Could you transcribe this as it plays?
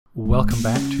Welcome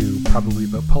back to Probably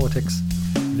About Politics.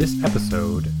 This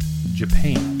episode,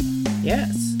 Japan.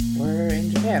 Yes, we're in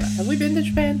Japan. Have we been to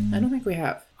Japan? I don't think we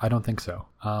have. I don't think so.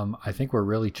 I think we're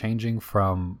really changing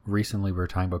from recently we were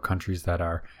talking about countries that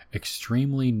are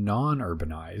extremely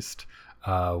non-urbanized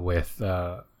with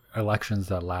elections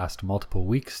that last multiple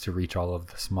weeks to reach all of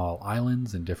the small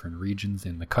islands and different regions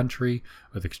in the country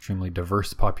with extremely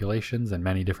diverse populations and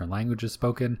many different languages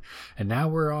spoken. And now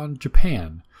we're on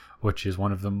Japan, which is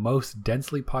one of the most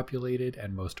densely populated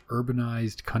and most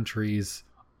urbanized countries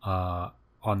on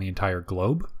the entire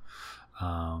globe.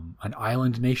 An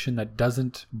island nation that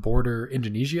doesn't border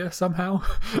Indonesia somehow.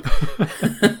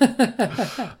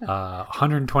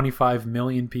 125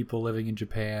 million people living in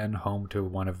Japan, home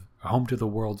to the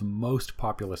world's most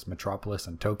populous metropolis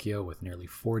in Tokyo, with nearly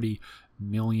 40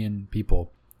 million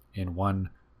people in one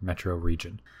metro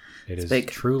region. It's big.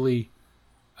 Truly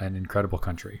an incredible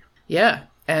country. Yeah,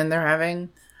 and they're having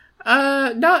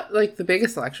not like the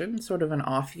biggest election, sort of an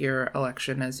off-year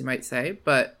election, as you might say,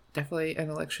 but definitely an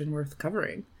election worth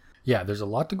covering. Yeah, there's a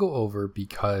lot to go over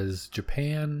because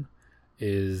Japan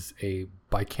is a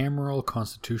bicameral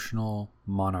constitutional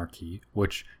monarchy,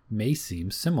 which may seem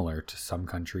similar to some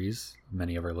countries,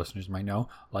 many of our listeners might know,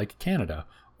 like Canada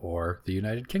or the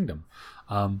United Kingdom.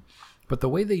 But the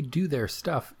way they do their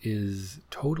stuff is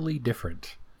totally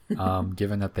different,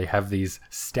 given that they have these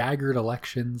staggered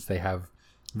elections. They have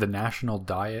the national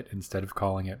diet instead of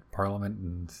calling it parliament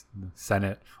and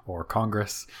senate or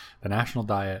congress. The national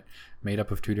diet made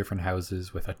up of two different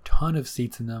houses with a ton of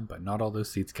seats in them, but not all those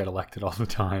seats get elected all the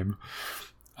time.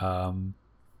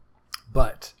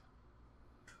 But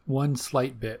one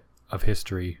slight bit of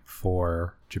history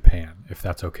for Japan, if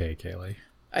that's okay, Kaylee.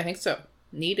 I think so.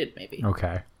 Needed, maybe.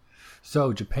 Okay.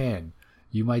 So Japan,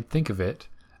 you might think of it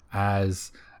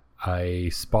as a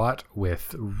spot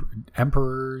with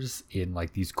emperors in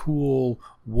like these cool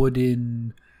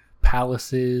wooden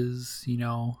palaces, you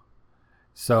know.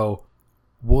 So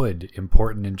wood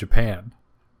important in Japan.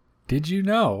 Did you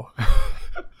know?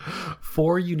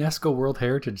 4 UNESCO World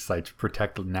Heritage Sites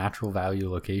protect natural value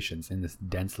locations in this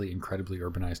densely, incredibly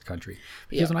urbanized country.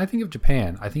 Because when I think of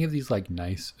Japan, I think of these like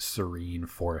nice, serene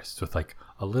forests with like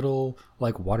a little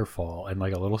like waterfall and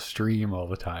like a little stream all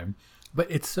the time. But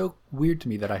it's so weird to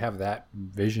me that I have that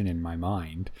vision in my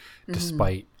mind,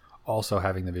 despite also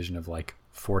having the vision of like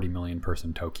 40 million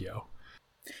person Tokyo.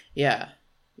 Yeah.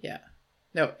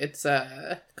 No, it's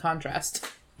a contrast.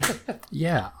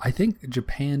 Yeah, I think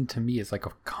Japan to me is like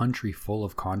a country full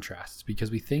of contrasts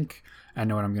because we think, I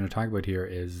know what I'm going to talk about here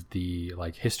is the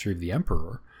like history of the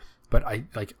emperor. But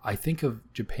I think of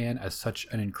Japan as such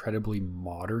an incredibly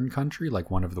modern country,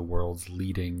 like one of the world's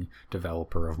leading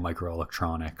developer of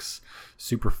microelectronics,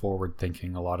 super forward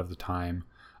thinking a lot of the time,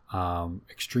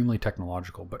 extremely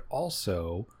technological. But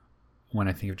also, when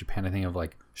I think of Japan, I think of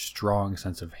like strong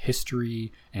sense of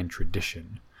history and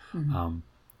tradition. And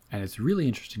it's really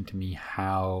interesting to me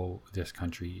how this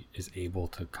country is able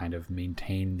to kind of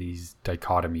maintain these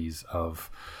dichotomies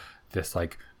of this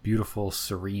like beautiful,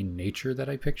 serene nature that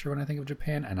I picture when I think of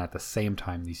Japan, and at the same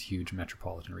time, these huge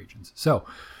metropolitan regions. So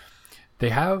they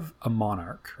have a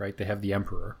monarch, right? They have the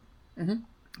emperor.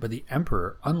 But the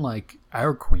emperor, unlike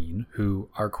our queen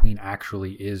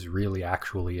actually is really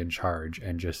actually in charge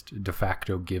and just de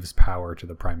facto gives power to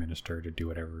the prime minister to do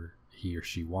whatever he or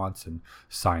she wants and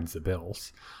signs the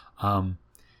bills.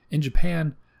 In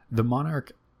Japan, the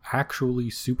monarch actually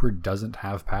super doesn't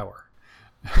have power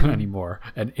anymore,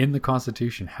 and in the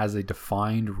constitution has a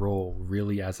defined role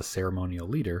really as a ceremonial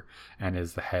leader and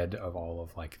is the head of all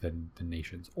of like the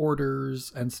nation's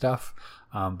orders and stuff,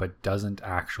 but doesn't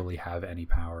actually have any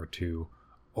power to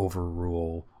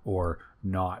overrule or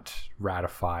not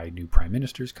ratify new prime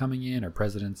ministers coming in or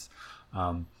presidents.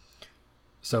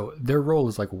 So their role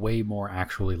is like way more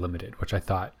actually limited, which I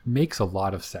thought makes a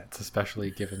lot of sense, especially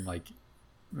given like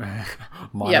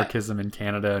monarchism in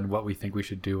Canada and what we think we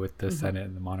should do with the Senate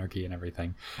and the monarchy and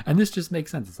everything. And this just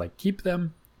makes sense. It's like keep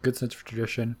them, good sense of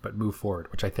tradition, but move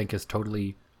forward, which I think is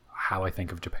totally how I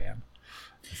think of Japan.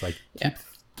 It's like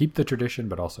keep the tradition,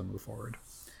 but also move forward.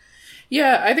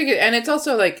 Yeah, I think, and it's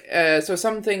also like, so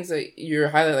some things that you're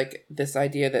highlighting, like this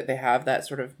idea that they have that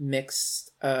sort of mix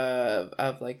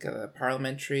of like a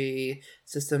parliamentary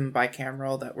system,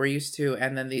 bicameral that we're used to,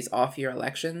 and then these off-year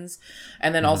elections.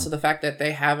 And then also the fact that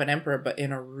they have an emperor, but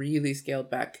in a really scaled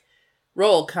back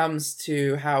role comes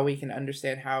to how we can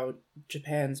understand how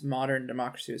Japan's modern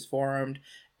democracy was formed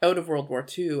out of World War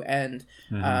II and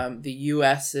the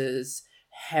US's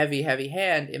heavy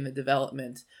hand in the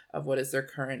development of what is their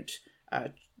current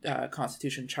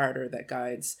constitution charter that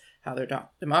guides how their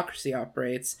democracy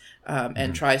operates,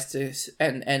 and tries to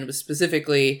and was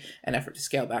specifically an effort to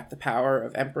scale back the power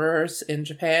of emperors in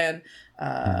Japan,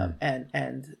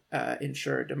 and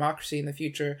ensure democracy in the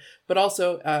future, but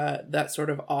also that sort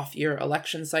of off-year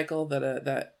election cycle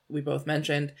that we both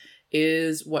mentioned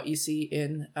is what you see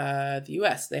in the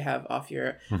US. They have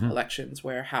off-year elections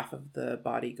where half of the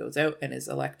body goes out and is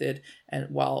elected, and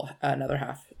while another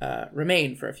half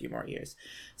remain for a few more years.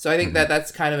 So I think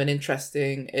that's kind of an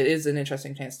interesting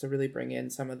chance to really bring in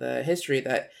some of the history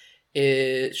that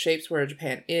it shapes where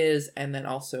Japan is, and then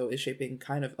also is shaping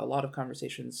kind of a lot of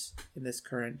conversations in this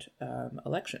current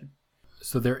election.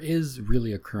 So there is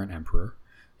really a current emperor.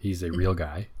 He's a real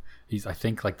guy. He's, I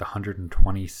think, like the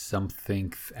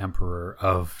 120-somethingth emperor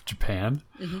of Japan.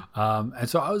 And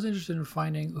so I was interested in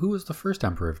finding who was the first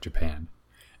emperor of Japan.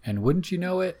 And wouldn't you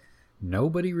know it,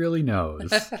 nobody really knows.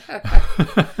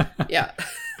 Yeah.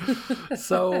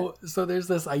 So there's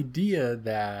this idea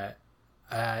that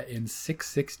in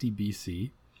 660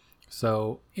 BC,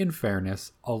 so in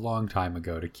fairness, a long time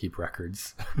ago to keep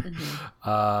records,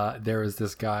 there was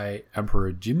this guy,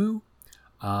 Emperor Jimmu.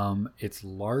 It's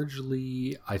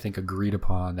largely, I think, agreed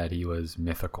upon that he was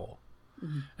mythical.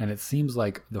 And it seems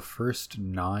like the first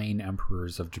 9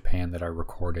 emperors of Japan that are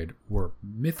recorded were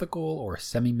mythical or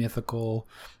semi-mythical,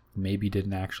 maybe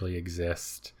didn't actually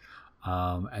exist.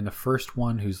 And the first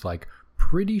one who's like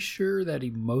pretty sure that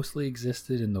he mostly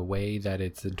existed in the way that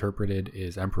it's interpreted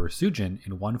is Emperor Sujin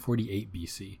in 148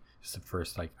 BC. It's the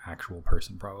first like actual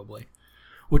person probably,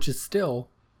 which is still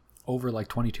over like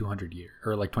 2200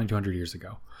 years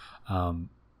ago,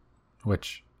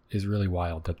 which is really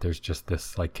wild that there's just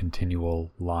this like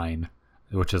continual line,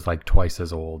 which is like twice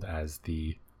as old as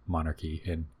the monarchy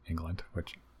in England,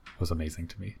 which was amazing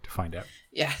to me to find out.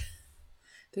 Yeah,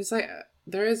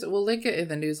 we'll link it in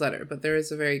the newsletter, but there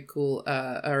is a very cool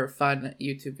or fun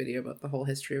YouTube video about the whole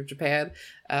history of Japan,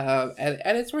 and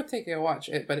it's worth taking a watch.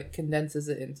 But it condenses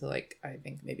it into like, I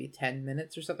think maybe 10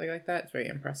 minutes or something like that. It's very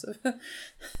impressive.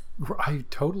 I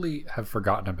totally have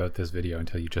forgotten about this video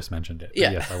until you just mentioned it. Yeah.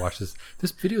 But yes, I watched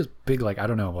this video is big, like, I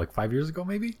don't know, like 5 years ago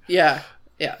maybe. Yeah.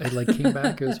 It like came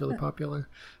back. It was really popular.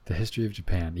 The history of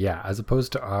Japan, yeah, as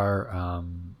opposed to our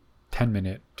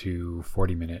 10-minute to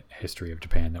 40-minute history of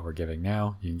Japan that we're giving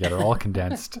now. You can get it all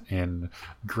condensed in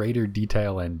greater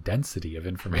detail and density of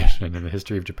information in the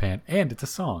history of Japan, and it's a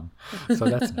song, so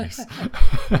that's nice.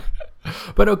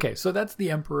 But okay, so that's the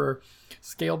emperor,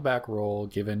 scaled back role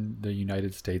given the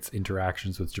United States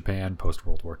interactions with Japan post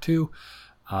World War II.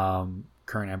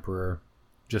 Current emperor,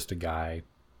 just a guy,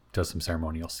 does some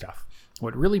ceremonial stuff.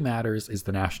 What really matters is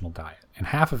the national diet, and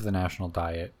half of the national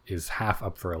diet is half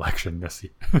up for election this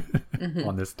year,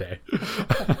 on this day.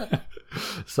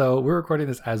 So we're recording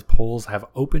this as polls have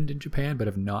opened in Japan but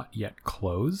have not yet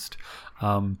closed.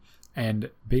 And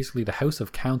basically the House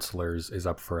of Councillors is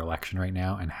up for election right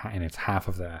now, and it's half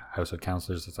of the House of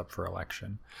Councillors that's up for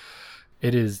election.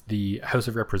 It is the House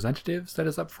of Representatives that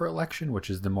is up for election,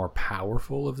 which is the more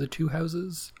powerful of the two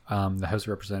houses. The House of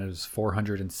Representatives,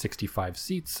 465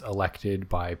 seats elected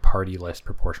by party list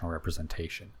proportional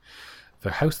representation. The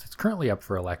house that's currently up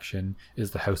for election is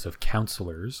the House of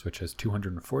Councillors, which has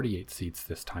 248 seats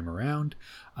this time around,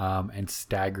 and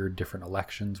staggered different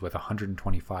elections with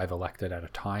 125 elected at a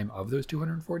time of those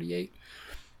 248.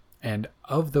 And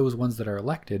of those ones that are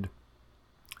elected,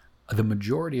 the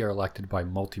majority are elected by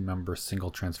multi-member single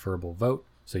transferable vote.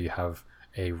 So you have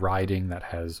a riding that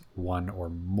has one or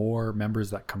more members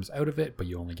that comes out of it, but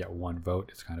you only get one vote.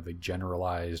 It's kind of a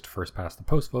generalized first past the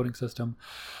post voting system.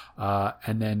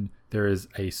 And then there is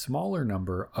a smaller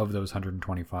number of those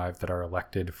 125 that are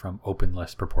elected from open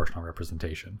list proportional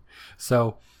representation.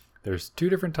 So there's 2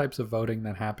 different types of voting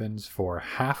that happens for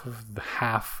half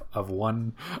of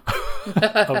one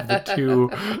of the 2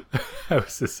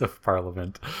 houses of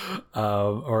parliament,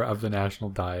 or of the national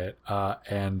diet.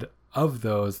 And of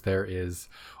those, there is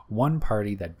one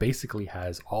party that basically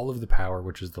has all of the power,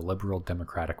 which is the Liberal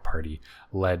Democratic Party,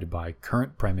 led by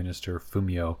current Prime Minister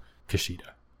Fumio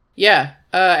Kishida. Yeah,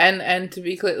 and to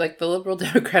be clear, like the Liberal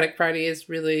Democratic Party is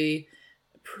really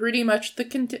pretty much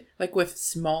like with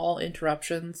small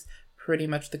interruptions, pretty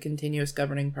much the continuous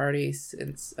governing party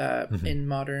since in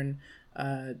modern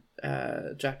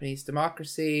Japanese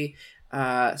democracy.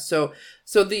 So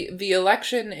the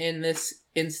election in this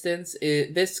instance,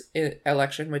 this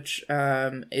election, which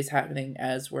is happening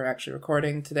as we're actually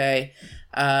recording today,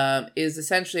 is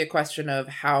essentially a question of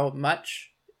how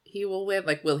much he will win.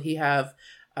 Like, will he have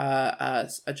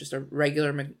just a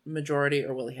regular majority,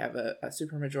 or will he have a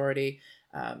super majority?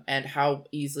 And how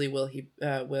easily will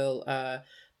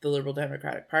the Liberal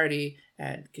Democratic Party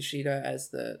and Kishida as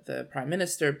the prime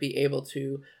minister be able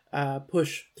to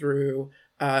push through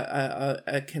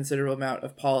a considerable amount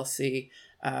of policy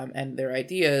and their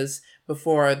ideas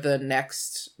before the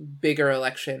next bigger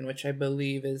election, which I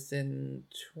believe is in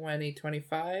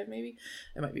 2025, maybe?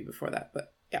 It might be before that,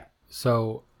 but yeah.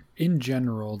 So, in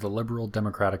general, the Liberal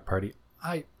Democratic Party,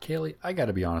 Kaylee, I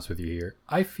gotta be honest with you here.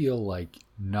 I feel like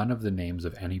none of the names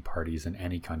of any parties in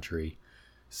any country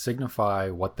signify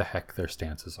what the heck their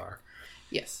stances are.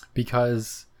 Yes.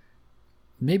 Because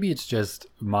maybe it's just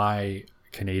my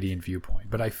Canadian viewpoint,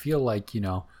 but I feel like,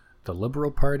 the Liberal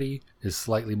Party is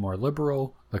slightly more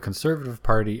liberal, the Conservative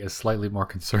Party is slightly more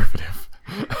conservative.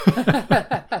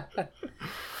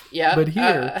 Yeah. But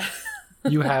here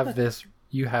you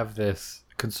have this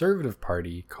Conservative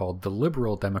Party called the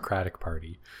Liberal Democratic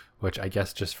Party, which I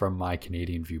guess just from my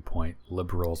Canadian viewpoint,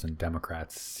 liberals and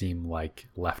Democrats seem like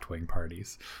left-wing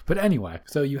parties. But anyway,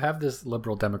 so you have this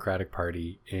Liberal Democratic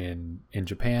Party in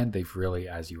Japan. They've really,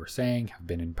 as you were saying, have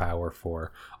been in power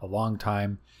for a long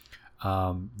time.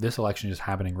 This election is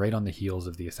happening right on the heels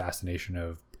of the assassination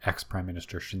of ex-Prime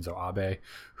Minister Shinzo Abe,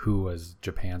 who was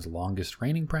Japan's longest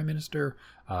reigning Prime Minister,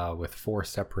 with 4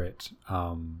 separate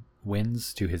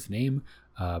wins to his name.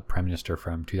 Prime Minister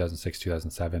from 2006,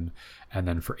 2007, and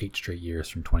then for 8 straight years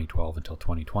from 2012 until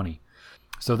 2020.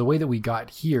 So the way that we got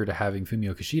here to having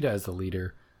Fumio Kishida as the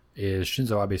leader is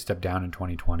Shinzo Abe stepped down in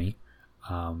 2020,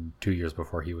 2 years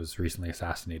before he was recently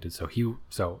assassinated. So if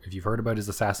you've heard about his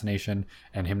assassination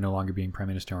and him no longer being prime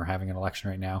minister or having an election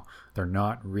right now, they're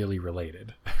not really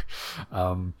related.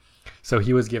 So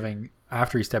he was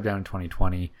after he stepped down in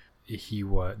 2020,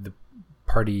 the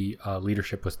party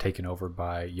leadership was taken over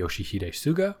by Yoshihide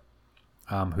Suga,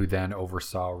 who then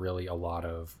oversaw really a lot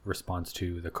of response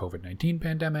to the COVID-19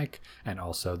 pandemic and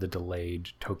also the delayed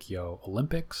Tokyo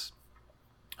Olympics.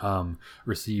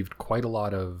 Received quite a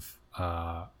lot of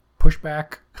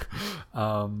pushback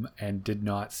and did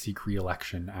not seek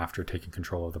re-election after taking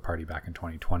control of the party back in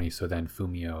 2020. So then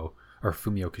Fumio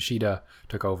Kishida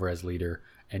took over as leader,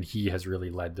 and he has really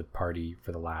led the party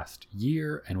for the last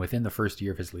year. And within the first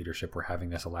year of his leadership, we're having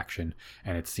this election,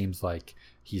 and it seems like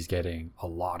he's getting a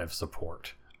lot of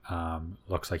support.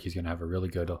 Looks like he's going to have a really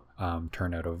good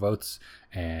turnout of votes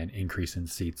and increase in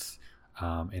seats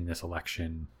in this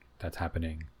election that's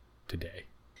happening today.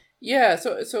 Yeah,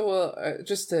 so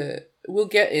we'll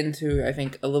get into, I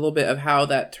think, a little bit of how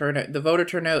that turnout, the voter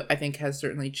turnout, I think, has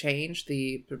certainly changed.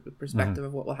 The perspective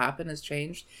of what will happen has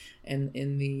changed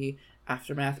in the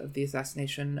aftermath of the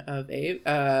assassination of Abe.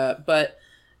 And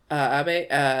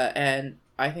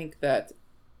I think that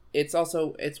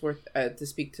it's worth to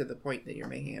speak to the point that you're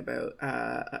making about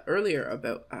earlier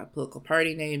about political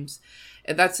party names.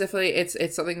 And that's definitely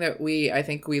it's something that I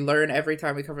think we learn every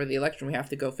time we cover the election. We have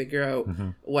to go figure out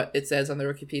what it says on the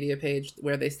Wikipedia page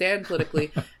where they stand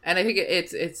politically. And I think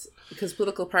it's because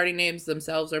political party names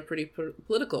themselves are pretty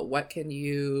political. What can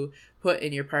you put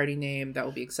in your party name that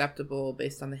will be acceptable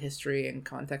based on the history and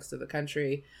context of the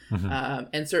country?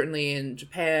 And certainly in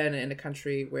Japan, in a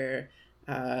country where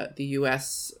the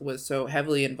U.S. was so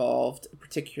heavily involved,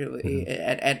 particularly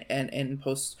and in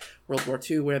post World War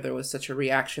II, where there was such a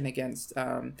reaction against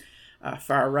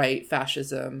far right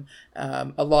fascism.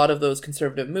 A lot of those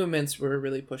conservative movements were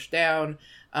really pushed down,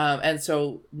 and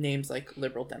so names like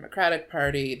Liberal Democratic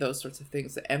Party, those sorts of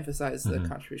things that emphasize the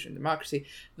contribution to democracy,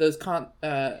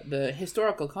 the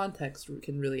historical context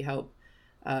can really help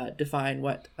define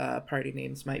what party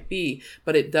names might be.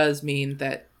 But it does mean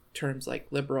that terms like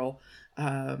liberal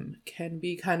can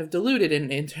be kind of diluted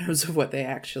in terms of what they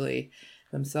actually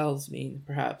themselves mean,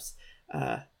 perhaps.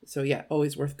 So yeah,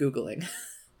 always worth Googling.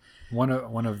 One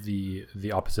of the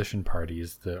opposition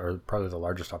parties, or probably the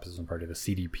largest opposition party, the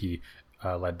CDP,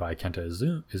 led by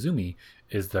Kenta Izumi,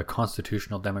 is the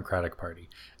Constitutional Democratic Party.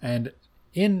 And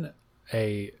in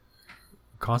a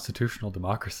constitutional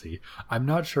democracy, I'm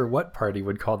not sure what party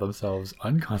would call themselves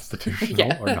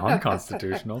unconstitutional or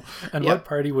non-constitutional, and what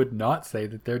party would not say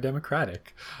that they're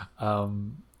democratic.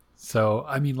 So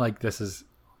I mean, like, this is,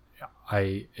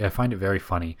 I find it very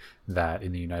funny that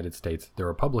in the United States, the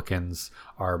Republicans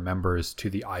are members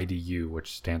to the IDU,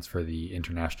 which stands for the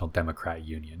International Democrat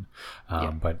Union.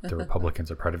 But the Republicans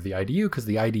are part of the IDU because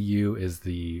the IDU is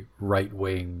the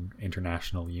right-wing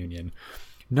international union.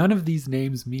 None of these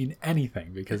names mean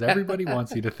anything because everybody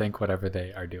wants you to think whatever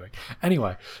they are doing.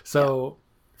 Anyway, so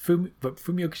Fumio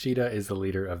Kishida is the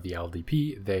leader of the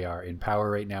LDP. They are in power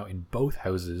right now in both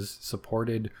houses,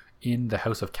 supported in the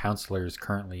House of Councillors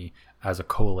currently as a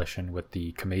coalition with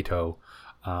the Komeito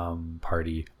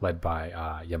party led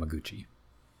by Yamaguchi.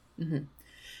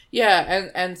 Yeah,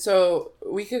 and so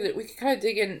we could kind of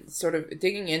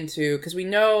digging into, because we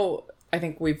know, I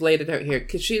think we've laid it out here.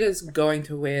 Kishida's going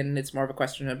to win. It's more of a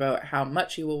question about how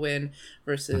much he will win Mm-hmm.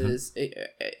 versus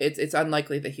it's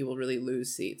unlikely that he will really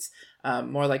lose seats.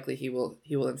 More likely he will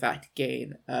in fact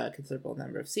gain a considerable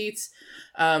number of seats.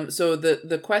 So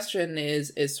the question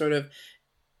is sort of,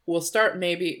 we'll start,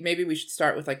 maybe we should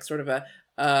start with like sort of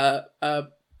a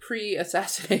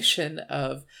pre-assassination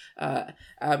of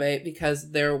Abe,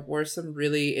 because there were some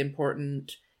really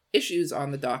important issues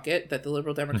on the docket that the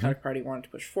Liberal Mm-hmm. Democratic Party wanted to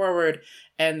push forward,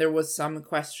 and there was some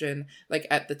question, like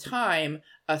at the time,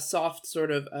 a soft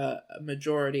sort of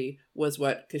majority was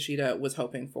what Kishida was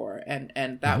hoping for, and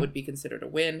that Mm-hmm. would be considered a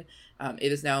win.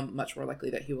 It is now much more likely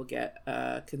that he will get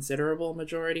a considerable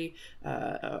majority,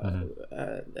 Mm-hmm.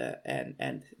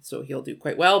 and so he'll do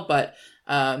quite well. But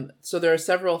so there are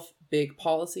several big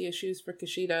policy issues for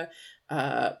Kishida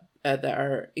that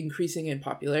are increasing in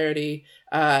popularity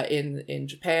in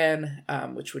Japan,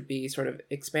 which would be sort of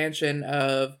expansion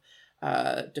of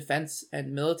defense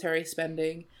and military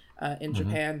spending in Mm-hmm.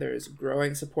 Japan. There's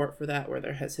growing support for that, where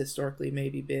there has historically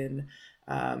maybe been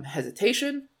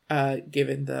hesitation,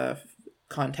 given the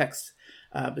context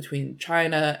between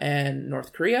China and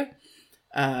North Korea.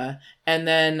 And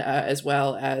then, as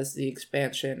well as the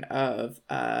expansion of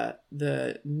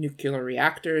the nuclear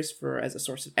reactors for as a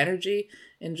source of energy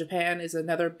in Japan is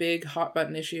another big hot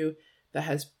button issue that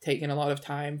has taken a lot of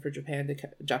time for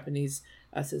Japanese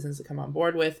citizens to come on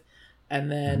board with.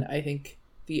 And then I think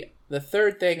the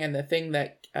third thing, and the thing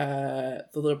that the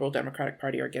Liberal Democratic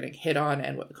Party are getting hit on,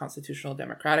 and what the Constitutional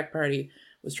Democratic Party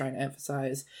was trying to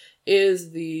emphasize,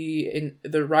 is the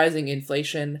rising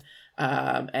inflation,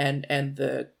 and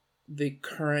the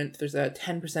current, there's a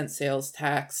 10% sales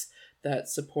tax that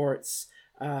supports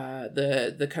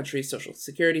the country's social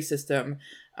security system,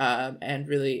 and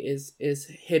really is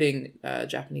hitting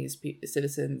Japanese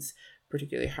citizens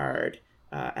particularly hard,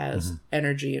 Mm-hmm. as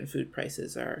energy and food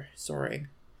prices are soaring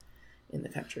in the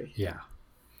country. Yeah.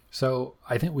 So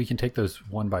I think we can take those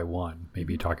one by one,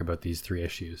 maybe talk about these three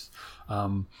issues.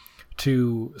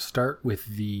 To start with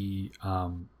the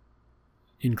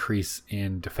increase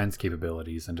in defense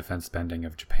capabilities and defense spending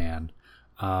of Japan,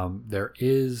 there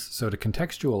is, so to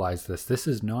contextualize this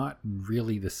is not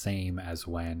really the same as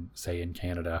when, say, in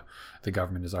Canada, the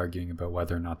government is arguing about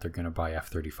whether or not they're going to buy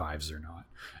F-35s or not,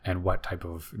 and what type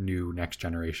of new next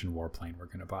generation warplane we're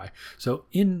going to buy. So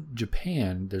in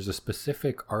Japan, there's a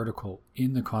specific article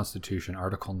in the Constitution,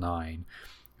 Article 9,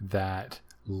 that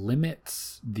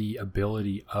limits the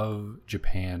ability of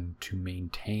Japan to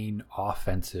maintain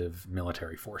offensive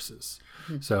military forces.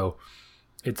 Mm-hmm. So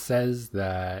it says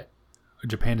that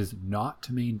Japan is not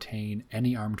to maintain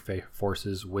any armed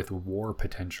forces with war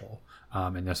potential,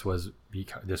 and this was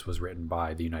written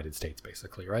by the United States,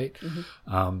 basically, right?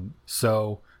 Mm-hmm.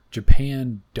 So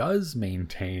Japan does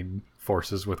maintain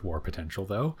forces with war potential,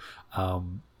 though,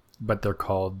 but they're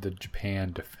called the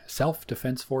Japan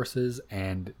Self-Defense Forces,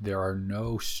 and there are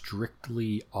no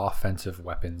strictly offensive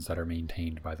weapons that are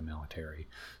maintained by the military.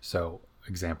 So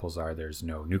examples are, there's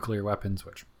no nuclear weapons,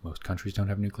 which most countries don't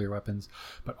have nuclear weapons,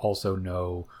 but also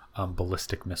no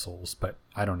ballistic missiles. But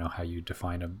I don't know how you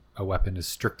define a weapon as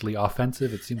strictly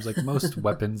offensive. It seems like most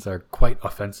weapons are quite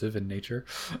offensive in nature.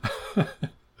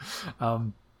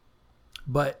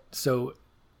 But so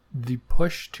the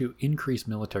push to increase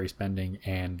military spending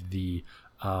and the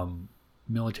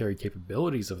military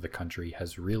capabilities of the country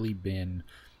has really been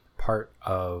part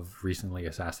of recently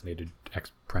assassinated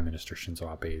ex-Prime Minister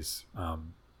Shinzo Abe's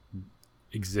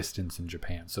existence in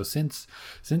Japan. So since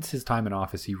his time in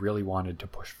office, he really wanted to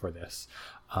push for this.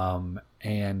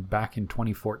 And back in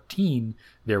 2014,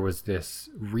 there was this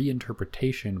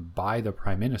reinterpretation by the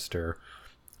Prime Minister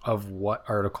of what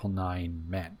Article 9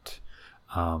 meant.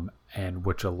 And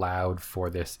which allowed for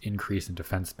this increase in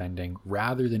defense spending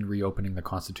rather than reopening the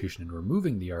Constitution and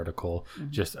removing the article,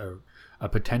 mm-hmm. just a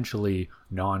potentially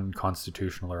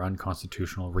non-constitutional or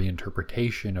unconstitutional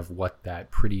reinterpretation of what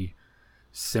that pretty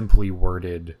simply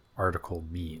worded article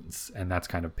means. And that's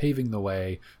kind of paving the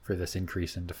way for this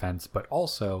increase in defense, but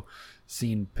also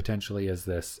seen potentially as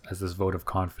this vote of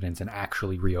confidence in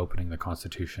actually reopening the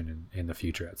Constitution in the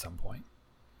future at some point.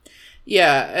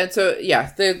 Yeah, and so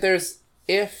there's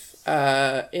in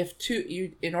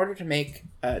order to make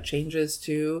changes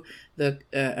to the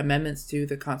amendments to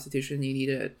the Constitution, you need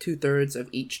 2/3 of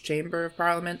each chamber of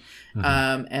Parliament,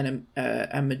 mm-hmm. And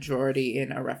a majority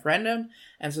in a referendum.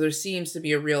 And so there seems to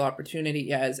be a real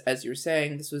opportunity, as you're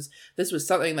saying, this was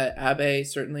something that Abe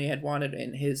certainly had wanted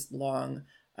in his long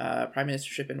prime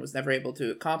ministership and was never able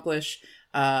to accomplish.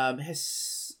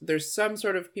 There's some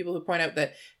sort of people who point out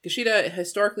that Kishida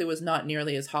historically was not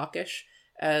nearly as hawkish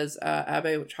as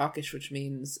Abe, which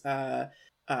means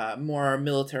more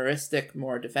militaristic,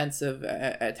 more defensive,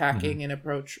 attacking in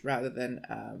approach rather than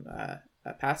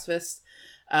a pacifist.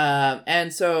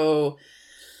 And so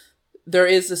there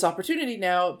is this opportunity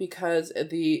now because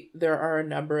there are a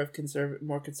number of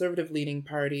more conservative leaning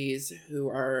parties who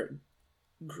are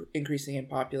increasing in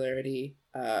popularity.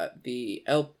 The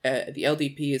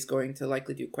LDP is going to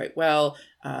likely do quite well.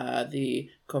 The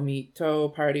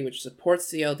Komito party, which supports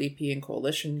the LDP and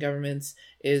coalition governments,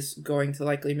 is going to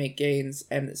likely make gains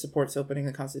and supports opening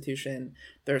the constitution.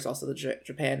 There's also the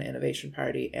Japan Innovation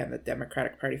Party and the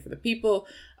Democratic Party for the People.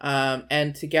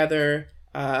 And together,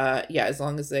 as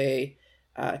long as they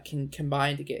can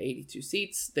combine to get 82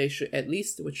 seats, they should at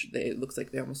least, it looks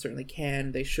like they almost certainly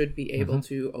can, they should be able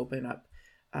to open up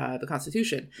the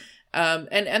Constitution.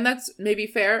 And that's maybe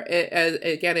fair.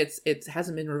 It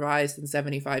hasn't been revised in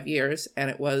 75 years, and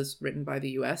it was written by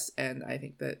the U.S. And I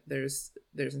think that there's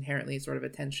inherently sort of a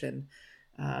tension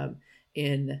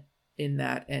in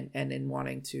that and in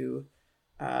wanting to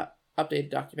update a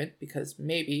document, because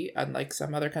maybe, unlike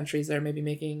some other countries that are maybe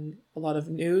making a lot of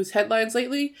news headlines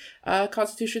lately,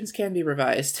 constitutions can be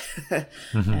revised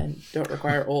and don't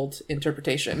require old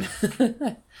interpretation.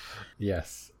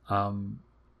 Yes.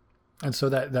 And so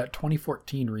that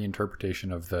 2014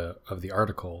 reinterpretation of the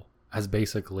article has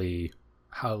basically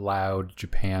allowed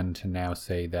Japan to now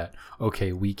say that,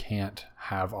 okay, we can't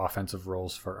have offensive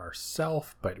roles for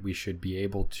ourselves, but we should be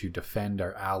able to defend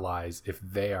our allies if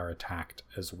they are attacked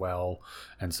as well.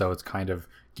 And so it's kind of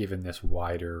given this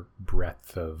wider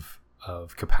breadth of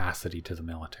capacity to the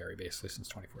military, basically, since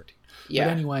 2014. Yeah.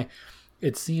 But anyway,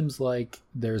 it seems like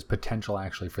there's potential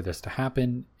actually for this to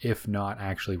happen. If not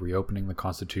actually reopening the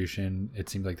constitution, it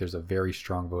seems like there's a very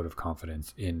strong vote of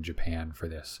confidence in Japan for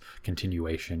this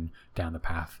continuation down the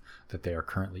path that they are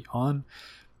currently on.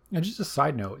 And just a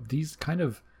side note, these kind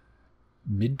of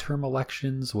midterm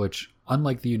elections, which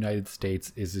unlike the United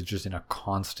States is just in a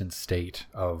constant state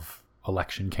of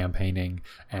election campaigning,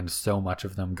 and so much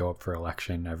of them go up for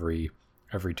election every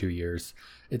 2 years,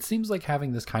 it seems like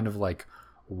having this kind of like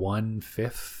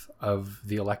 1/5 of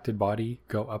the elected body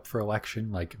go up for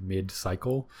election like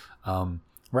mid-cycle,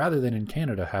 rather than in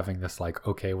Canada having this like,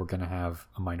 okay, we're going to have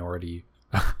a minority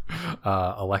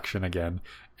election again,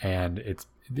 and it's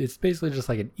basically just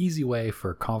like an easy way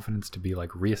for confidence to be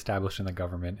like reestablished in the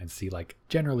government and see like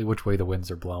generally which way the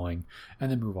winds are blowing and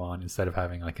then move on, instead of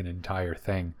having like an entire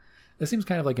thing. This seems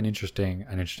kind of like an interesting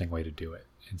way to do it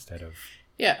instead of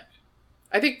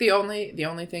I think the only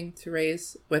thing to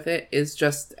raise with it is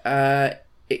just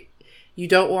you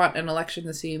don't want an election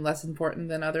to seem less important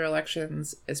than other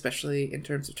elections, especially in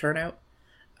terms of turnout,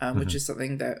 which is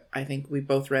something that I think we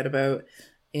both read about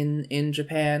in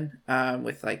Japan,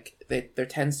 with like there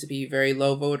tends to be very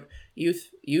low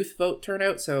youth vote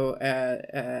turnout. So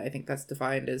I think that's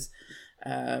defined as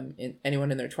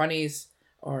anyone in their 20s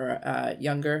or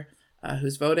younger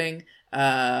who's voting,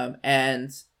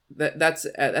 and that's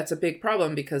a big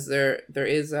problem, because there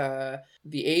is the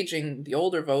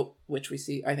older vote, which we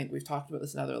see. I think we've talked about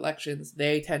this in other elections.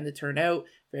 They tend to turn out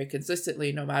very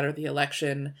consistently no matter the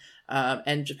election,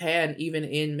 and Japan, even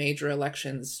in major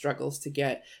elections, struggles to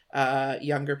get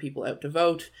younger people out to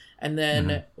vote. And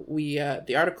then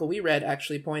the article we read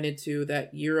actually pointed to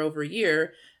that year over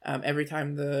year, every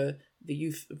time the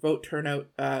youth vote turnout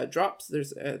drops,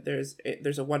 there's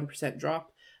a 1%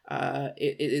 drop.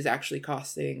 It is actually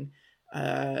costing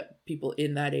people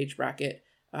in that age bracket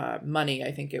money.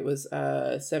 I think it was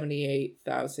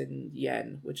 78,000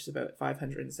 yen, which is about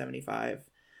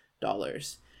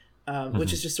 $575,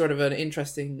 which is just sort of an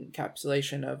interesting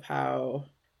encapsulation of how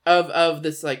of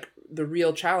this, like the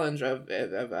real challenge of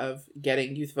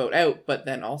getting youth vote out, but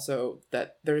then also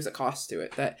that there is a cost to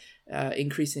it, that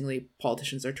increasingly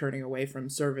politicians are turning away from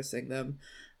servicing them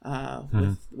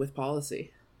with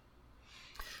policy.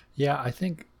 Yeah, I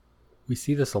think we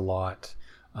see this a lot.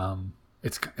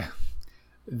 It's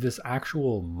this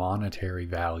actual monetary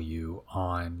value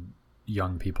on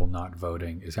young people not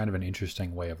voting is kind of an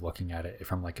interesting way of looking at it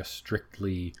from like a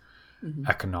strictly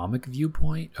economic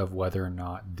viewpoint of whether or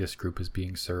not this group is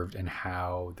being served and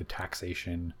how the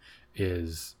taxation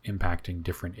is impacting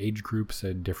different age groups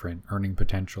and different earning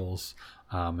potentials,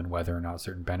 and whether or not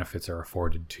certain benefits are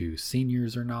afforded to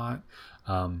seniors or not.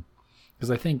 Because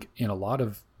I think in a lot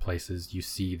of places you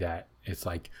see that it's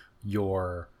like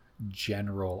your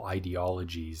general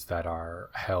ideologies that are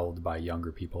held by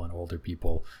younger people and older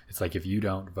people. It's like if you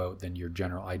don't vote, then your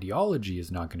general ideology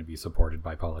is not going to be supported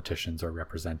by politicians or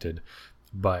represented.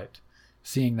 But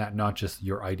seeing that not just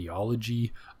your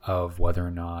ideology of whether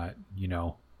or not, you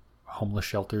know, homeless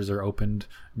shelters are opened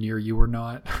near you or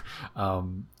not,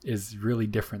 is really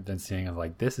different than seeing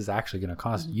like, this is actually going to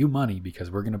cost you money because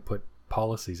we're going to put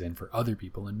policies in for other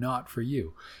people and not for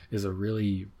you, is a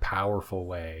really powerful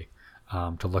way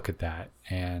to look at that.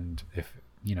 And if,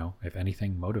 you know, if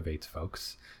anything motivates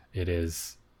folks, it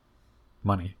is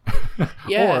money.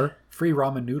 Yeah. Or free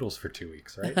ramen noodles for 2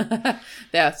 weeks, right?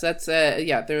 Yes, that's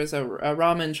there's a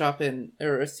ramen shop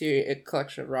a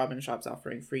collection of ramen shops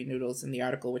offering free noodles in the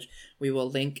article, which we will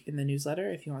link in the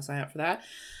newsletter if you want to sign up for that.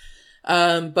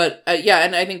 But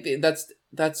and I think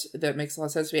that makes a lot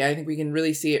of sense to me. I think we can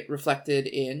really see it reflected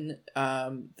in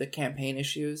the campaign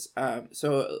issues.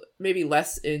 So maybe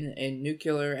less in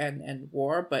nuclear and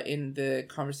war, but in the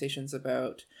conversations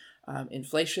about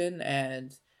inflation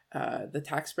and the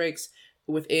tax breaks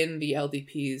within the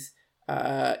LDP's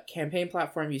campaign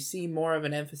platform. You see more of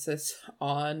an emphasis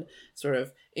on sort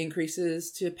of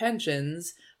increases to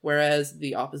pensions, whereas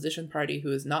the opposition party,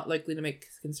 who is not likely to make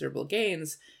considerable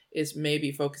gains, is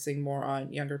maybe focusing more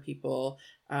on younger people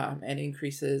and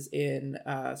increases in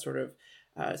focusing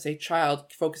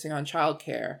on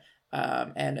childcare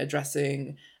and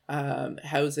addressing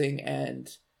housing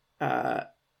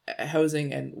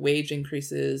and wage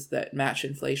increases that match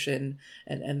inflation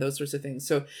and those sorts of things.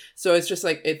 So it's just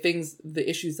like the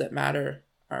issues that matter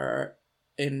are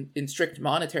in strict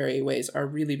monetary ways are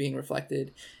really being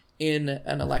reflected in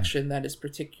an election that is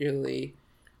particularly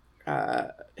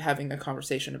having a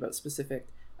conversation about specific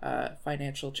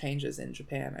financial changes in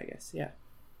Japan, I guess. Yeah.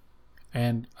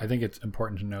 And I think it's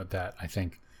important to note that I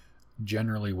think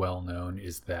generally well known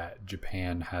is that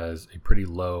Japan has a pretty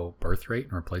low birth rate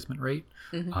and replacement rate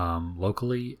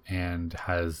locally, and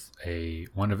has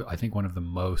one of the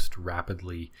most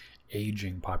rapidly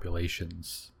aging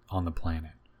populations on the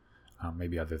planet.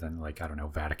 Maybe other than, like, I don't know,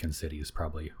 Vatican City is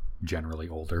probably generally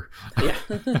older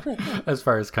as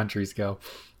far as countries go.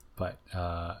 But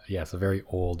it's a very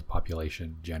old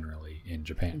population generally in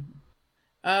Japan.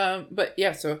 But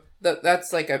yeah, so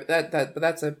that's like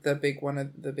the big one of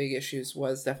the big issues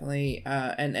was definitely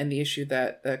and the issue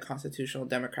that the Constitutional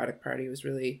Democratic Party was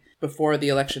really, before the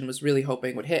election, was really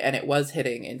hoping would hit, and it was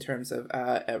hitting in terms of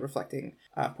reflecting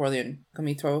Porlian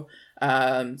Komito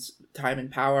time in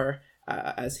power,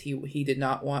 as he did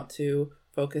not want to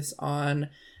focus on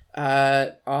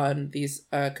these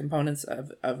components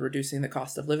of reducing the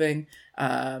cost of living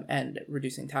and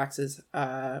reducing taxes,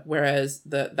 whereas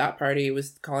that party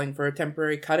was calling for a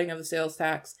temporary cutting of the sales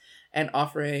tax and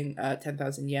offering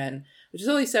 10,000 yen, which is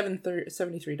only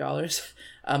 $73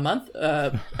 a month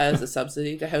as a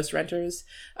subsidy to house renters.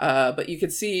 But you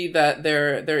could see that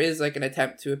there is like an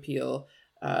attempt to appeal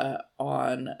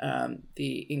on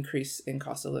the increase in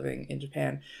cost of living in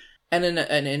Japan. And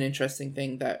an interesting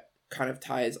thing that kind of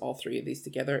ties all three of these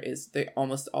together is they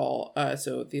almost all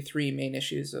so the three main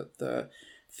issues of the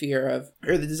fear of,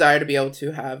 or the desire to be able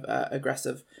to have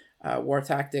aggressive war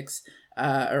tactics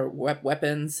or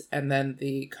weapons, and then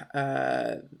the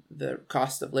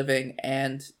cost of living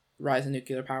and rise in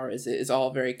nuclear power is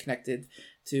all very connected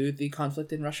to the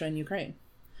conflict in Russia and Ukraine.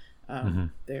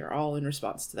 They are all in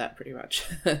response to that, pretty much.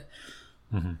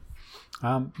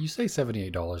 You say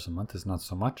 $78 a month is not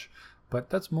so much, but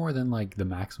that's more than like the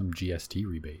maximum GST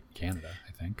rebate in Canada,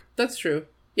 I think. That's true.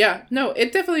 Yeah, no,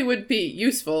 it definitely would be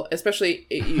useful, especially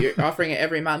you're offering it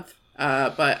every month.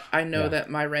 But I know that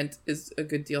my rent is a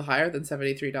good deal higher than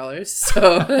 $73.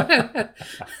 So,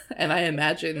 and I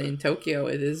imagine in Tokyo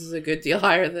it is a good deal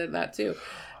higher than that too.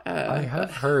 I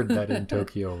have heard that in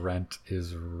Tokyo rent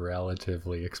is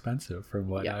relatively expensive, from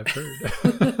what I've heard.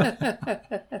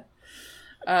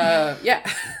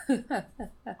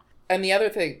 And the other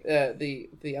thing,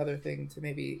 the other thing to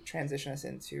maybe transition us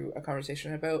into a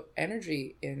conversation about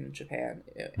energy in Japan,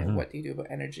 and what do you do about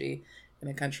energy in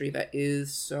a country that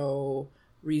is so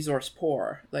resource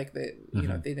poor? Like you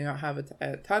know, they do not have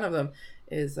a ton of them.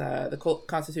 Is the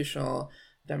Constitutional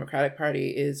Democratic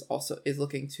Party is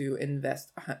looking to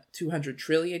invest 200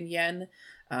 trillion yen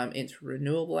into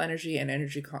renewable energy and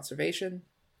energy conservation,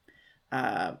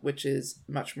 which is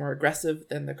much more aggressive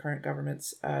than the current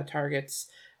government's targets.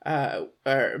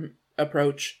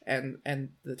 Approach, and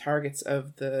the targets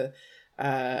of the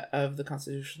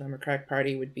Constitutional Democratic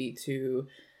Party would be to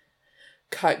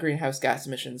cut greenhouse gas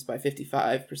emissions by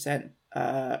 55%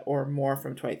 or more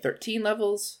from 2013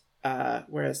 levels,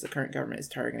 whereas the current government is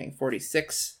targeting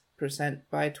 46%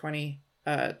 by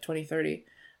 2030.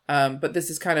 But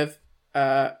this is kind of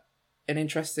an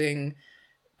interesting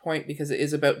point because it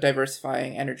is about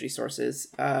diversifying energy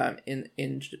sources in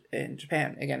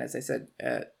Japan. Again, as I said,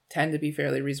 tend to be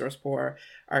fairly resource poor,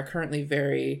 are currently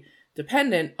very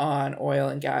dependent on oil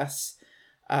and gas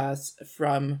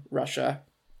from Russia,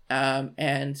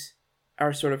 and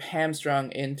are sort of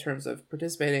hamstrung in terms of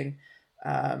participating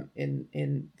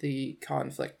in the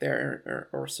conflict there,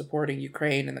 or supporting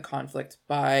Ukraine in the conflict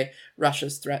by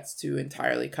Russia's threats to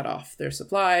entirely cut off their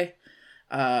supply.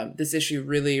 This issue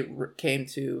really came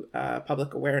to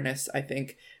public awareness, I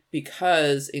think,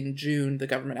 because in June the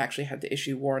government actually had to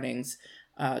issue warnings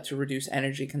to reduce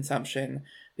energy consumption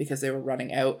because they were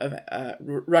running out,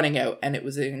 and it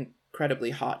was an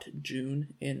incredibly hot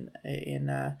June in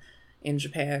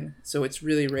Japan. So it's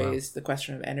really raised the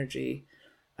question of energy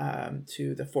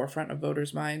to the forefront of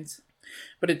voters' minds.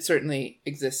 But it certainly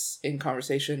exists in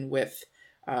conversation with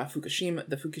the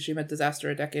Fukushima disaster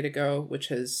a decade ago, which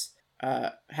has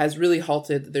really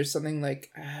halted. There's something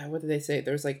like, what did they say?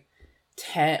 There's like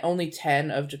only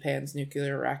 10 of Japan's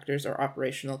nuclear reactors are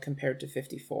operational compared to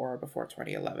 54 before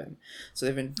 2011. So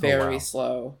they've been very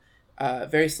slow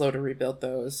to rebuild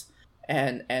those.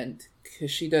 And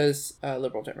Kishida's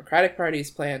Liberal Democratic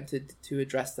Party's plan to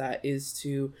address that is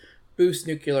to boost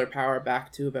nuclear power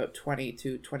back to about 20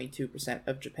 to 22%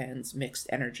 of Japan's mixed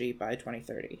energy by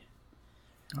 2030.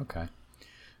 Okay.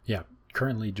 Yeah.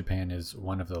 Currently, Japan is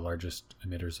one of the largest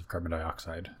emitters of carbon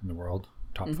dioxide in the world,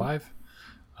 top 5.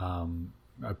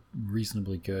 A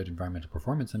reasonably good environmental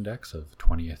performance index of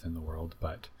 20th in the world,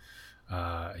 but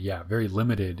very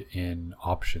limited in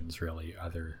options, really,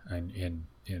 other in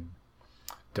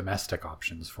domestic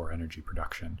options for energy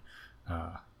production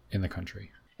in the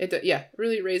country. It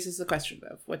really raises the question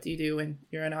of what do you do when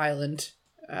you're an island?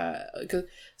 Because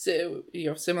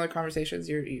similar conversations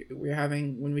we're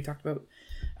having when we talked about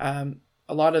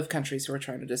a lot of countries who are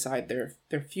trying to decide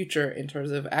their future in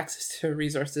terms of access to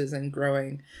resources and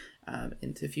growing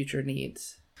into future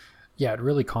needs. Yeah, it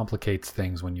really complicates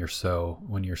things when you're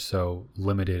so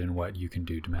limited in what you can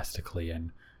do domestically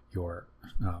in your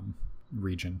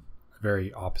region.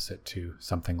 Very opposite to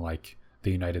something like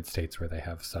the United States, where they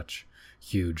have such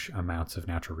huge amounts of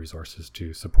natural resources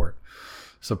to support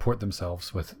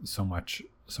themselves with so much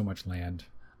land.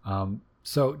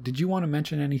 So did you want to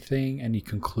mention any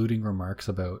concluding remarks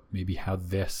about maybe how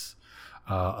this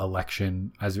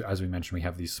election, as we mentioned, we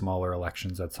have these smaller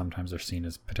elections that sometimes are seen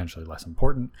as potentially less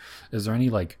important. Is there any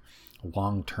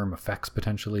long-term effects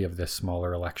potentially of this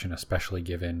smaller election, especially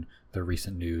given the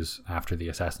recent news after the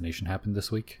assassination happened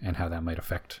this week, and how that might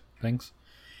affect things?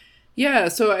 Yeah,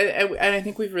 so I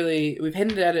think we've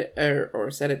hinted at it or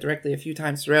said it directly a few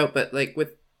times throughout, but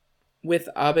with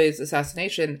Abe's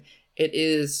assassination, it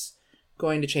is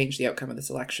going to change the outcome of this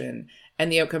election, and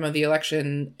the outcome of the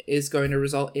election is going to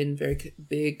result in very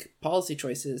big policy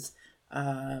choices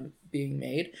being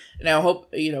made. Now,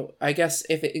 I guess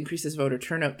if it increases voter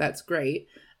turnout, that's great.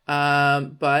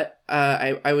 But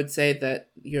I would say that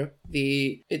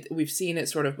we've seen it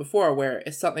sort of before, where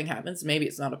if something happens, maybe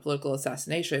it's not a political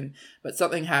assassination, but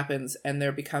something happens, and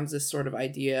there becomes this sort of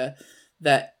idea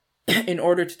that in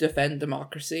order to defend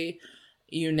democracy,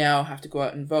 you now have to go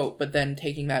out and vote. But then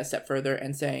taking that a step further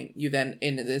and saying you then,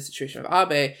 in the situation of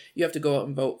Abe, you have to go out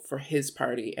and vote for his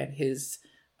party and his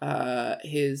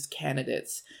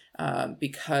candidates.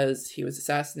 Because he was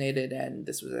assassinated and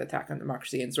this was an attack on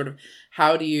democracy, and sort of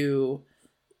how do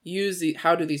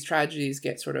these tragedies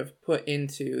get sort of put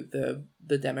into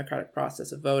the democratic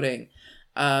process of voting,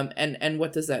 and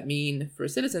what does that mean for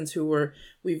citizens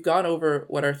we've gone over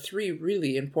what are 3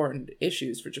 really important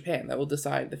issues for Japan that will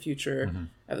decide the future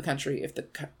of the country if the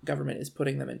government is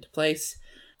putting them into place.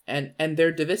 And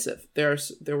they're divisive.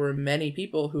 There were many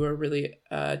people who are really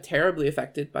terribly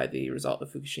affected by the result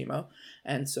of Fukushima,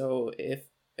 and so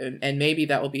and maybe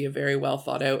that will be a very well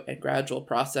thought out and gradual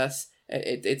process.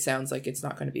 It sounds like it's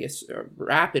not going to be a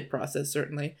rapid process,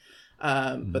 certainly,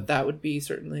 but that would be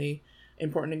certainly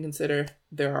important to consider.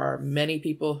 There are many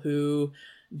people who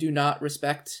do not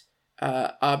respect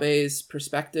Abe's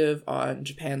perspective on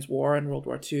Japan's war in World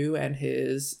War II and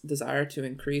his desire to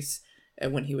increase,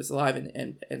 when he was alive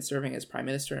and serving as prime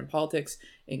minister in politics,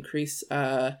 increase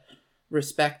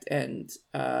respect and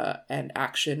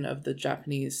action of the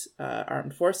Japanese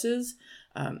armed forces,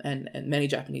 and many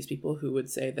Japanese people who would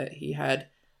say that he had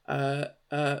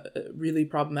really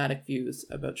problematic views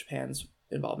about Japan's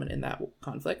involvement in that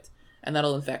conflict, and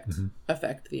that'll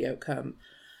affect the outcome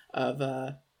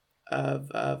of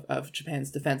Japan's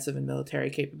defensive and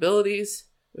military capabilities,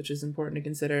 which is important to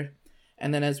consider.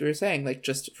 And then, as we were saying,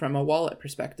 just from a wallet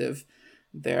perspective,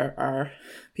 there are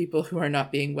people who are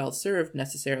not being well served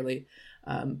necessarily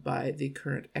by the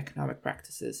current economic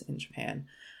practices in Japan.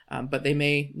 But they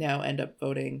may now end up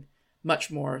voting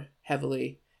much more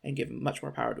heavily and give much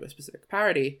more power to a specific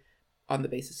party on the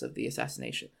basis of the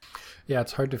assassination. Yeah,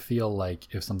 it's hard to feel like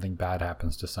if something bad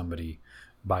happens to somebody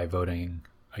by voting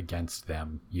against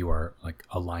them, you are like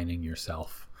aligning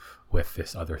yourself with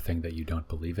this other thing that you don't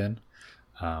believe in,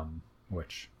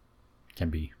 which can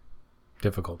be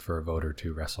difficult for a voter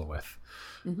to wrestle with.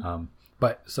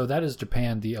 But so that is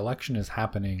Japan. The election is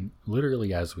happening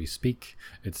literally as we speak.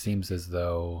 It seems as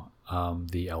though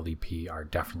the LDP are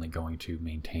definitely going to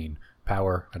maintain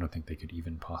power. I don't think they could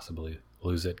even possibly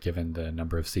lose it given the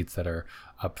number of seats that are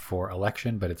up for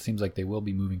election, but it seems like they will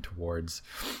be moving towards,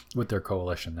 with their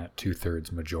coalition, that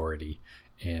 2/3 majority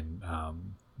in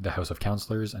the House of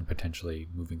Councillors, and potentially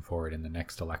moving forward in the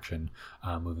next election,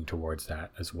 moving towards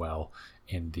that as well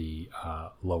in the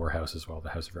lower house as well, the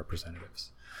House of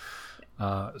Representatives.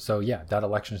 So yeah, that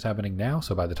election is happening now.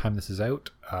 So by the time this is out,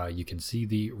 you can see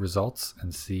the results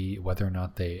and see whether or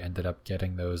not they ended up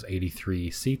getting those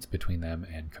 83 seats between them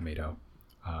and Komeito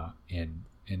in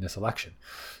this election.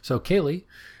 So Kaylee,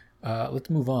 let's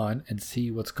move on and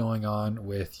see what's going on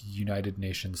with United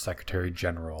Nations Secretary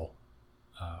General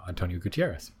Antonio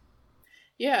Gutierrez.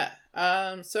 Yeah.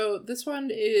 So this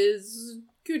one is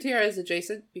Gutierrez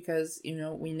adjacent because,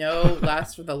 we know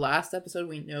for the last episode,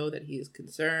 we know that he is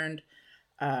concerned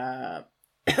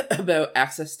about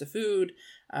access to food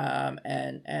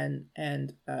and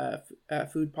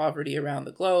food poverty around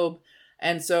the globe.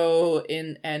 And so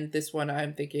this one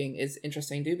I'm thinking is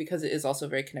interesting too, because it is also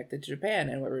very connected to Japan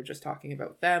and what we were just talking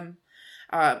about them.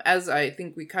 As I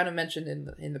think we kind of mentioned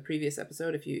in the previous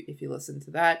episode, if you listen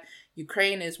to that,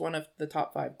 Ukraine is one of the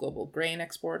top 5 global grain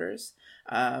exporters.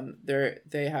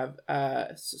 They have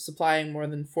supplying more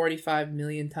than 45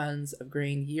 million tons of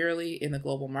grain yearly in the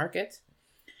global market.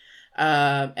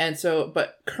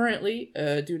 But currently,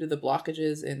 due to the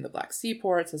blockages in the Black Sea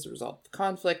ports as a result of the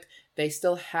conflict, they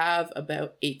still have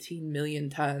about 18 million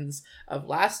tons of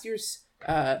last year's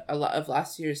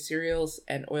cereals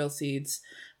and oilseeds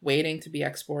waiting to be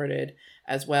exported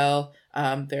as well.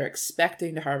 They're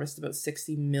expecting to harvest about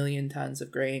 60 million tons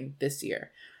of grain this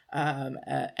year.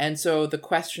 And so the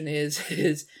question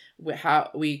is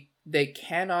how they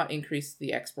cannot increase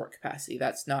the export capacity.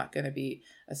 That's not going to be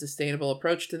a sustainable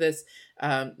approach to this.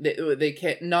 They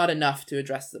can't, not enough to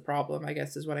address the problem, I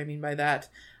guess is what I mean by that.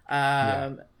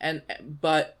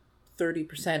 But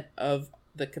 30% of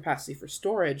the capacity for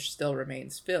storage still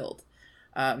remains filled.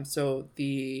 So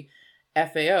the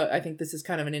FAO, I think this is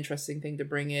kind of an interesting thing to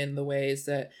bring in, the ways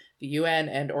that the UN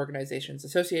and organizations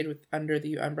associated with under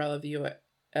the umbrella of the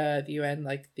UN,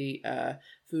 like the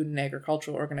Food and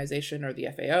Agricultural Organization or the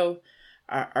FAO,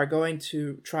 are going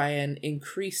to try and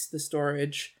increase the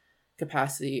storage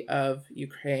capacity of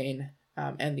Ukraine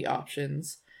and the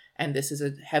options. And this is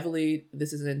an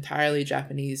entirely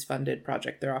Japanese funded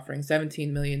project. They're offering $17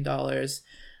 million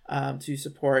to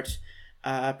support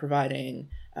providing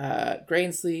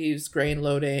grain sleeves, grain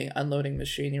loading, unloading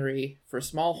machinery for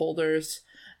smallholders,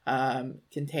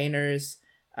 containers,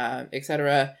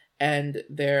 etc. And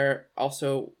they're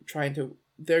also going to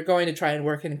try and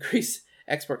work and increase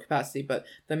export capacity, but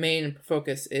the main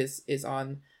focus is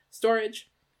on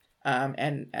storage.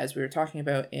 And as we were talking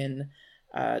about in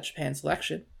Japan's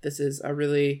election, this is a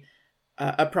really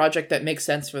a project that makes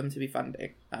sense for them to be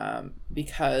funding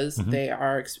because they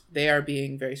are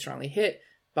being very strongly hit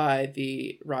by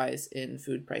the rise in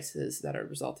food prices that are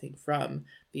resulting from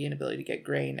the inability to get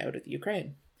grain out of the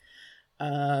Ukraine.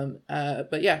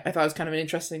 But yeah, I thought it was kind of an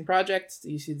interesting project.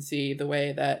 You can see the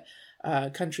way that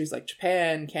countries like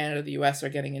Japan, Canada, the US are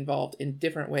getting involved in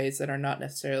different ways that are not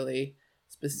necessarily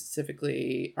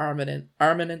specifically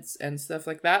armaments and stuff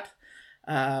like that.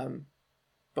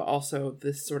 But also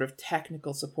this sort of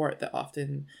technical support that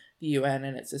often the UN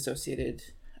and its associated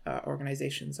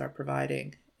organizations are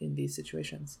providing in these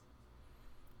situations.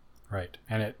 Right.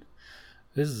 And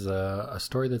this is a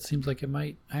story that seems like it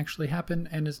might actually happen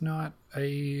and is not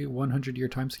a 100-year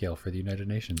timescale for the United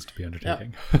Nations to be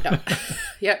undertaking. No.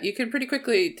 Yeah, you can pretty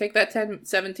quickly take that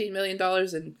 $17 million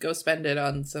and go spend it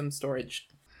on some storage.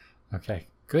 Okay,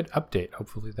 good update.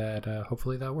 Hopefully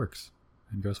that works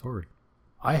and goes forward.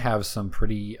 I have some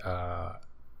pretty.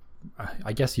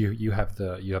 I guess you have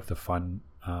the fun,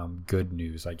 good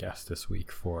news. I guess this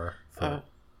week for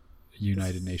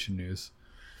United Nation news.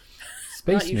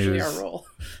 Space not usually news. Our role.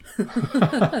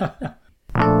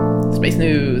 Space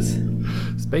news.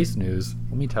 Space news.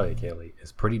 Let me tell you, Kaylee,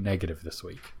 is pretty negative this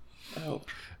week. Oh.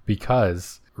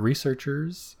 Because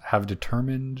researchers have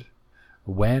determined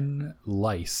when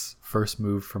lice first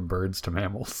moved from birds to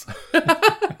mammals.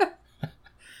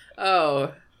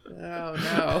 Oh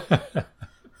no.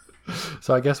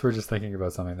 So I guess we're just thinking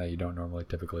about something that you don't normally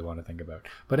typically want to think about.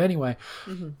 But anyway,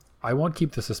 I won't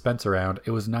keep the suspense around.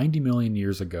 It was 90 million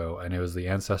years ago, and it was the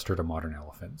ancestor to modern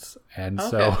elephants. And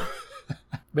so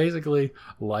basically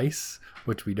lice,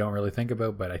 which we don't really think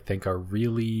about, but I think are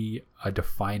really a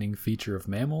defining feature of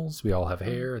mammals. We all have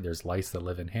hair. There's lice that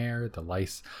live in hair. The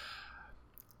lice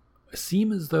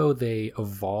seem as though they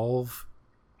evolve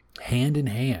hand in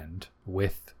hand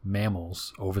with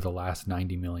mammals over the last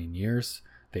 90 million years.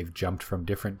 They've jumped from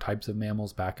different types of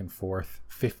mammals back and forth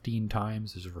 15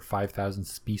 times. There's over 5,000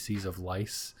 species of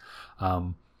lice.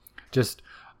 I'll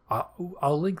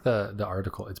link the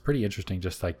article. It's pretty interesting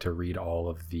just like to read all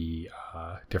of the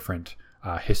different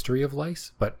history of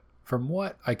lice. But from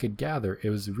what I could gather, it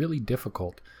was really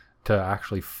difficult to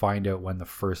actually find out when the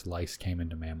first lice came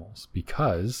into mammals,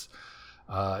 because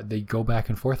they go back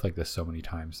and forth like this so many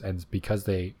times, and because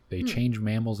they change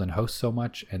mammals and hosts so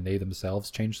much, and they themselves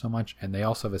change so much, and they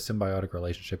also have a symbiotic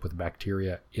relationship with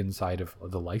bacteria inside of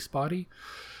the lice body,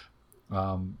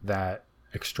 that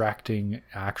extracting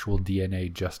actual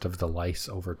DNA just of the lice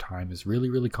over time is really,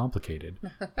 really complicated.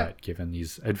 But given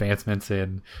these advancements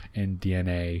in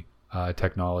DNA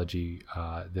technology,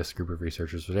 this group of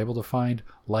researchers was able to find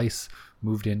lice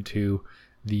moved into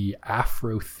the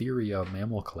Afrotheria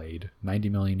mammal clade 90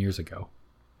 million years ago.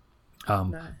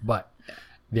 But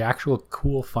the actual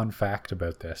cool fun fact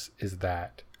about this is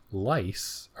that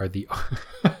lice are the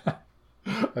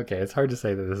okay, it's hard to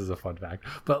say that this is a fun fact,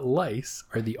 but lice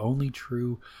are the only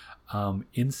true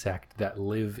insect that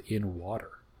live in water.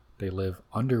 They live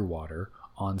underwater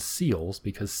on seals,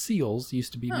 because seals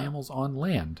used to be mammals on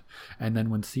land. And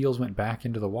then when seals went back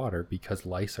into the water, because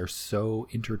lice are so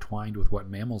intertwined with what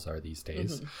mammals are these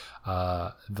days,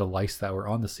 the lice that were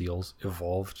on the seals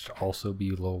evolved to also be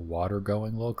little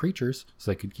water-going little creatures, so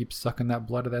they could keep sucking that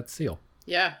blood of that seal.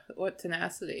 Yeah, what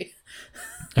tenacity.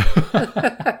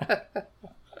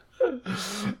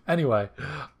 Anyway,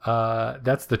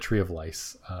 that's the tree of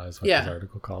lice, is what this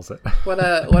article calls it. What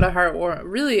a heartwarming.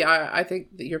 Really, I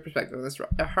think that your perspective is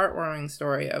a heartwarming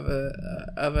story of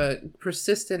a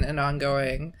persistent and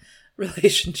ongoing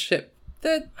relationship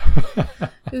that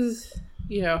is,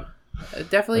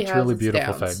 definitely has really its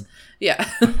beautiful downs. thing.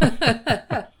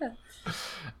 Yeah.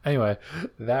 Anyway,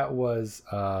 that was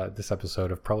this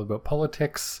episode of Probably About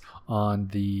Politics on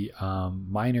the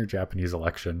minor Japanese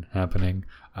election happening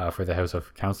for the House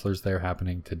of Councillors there,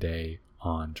 happening today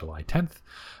on July 10th.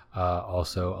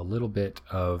 Also, a little bit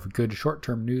of good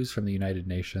short-term news from the United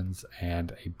Nations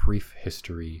and a brief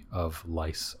history of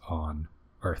lice on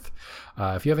Earth.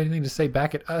 If you have anything to say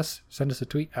back at us, send us a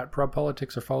tweet at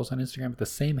ProbPolitics, or follow us on Instagram at the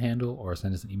same handle, or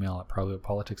send us an email at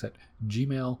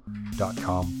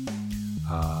probaboutpolitics@gmail.com.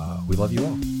 We love you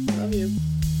all. Love you.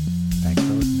 Thanks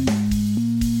for listening.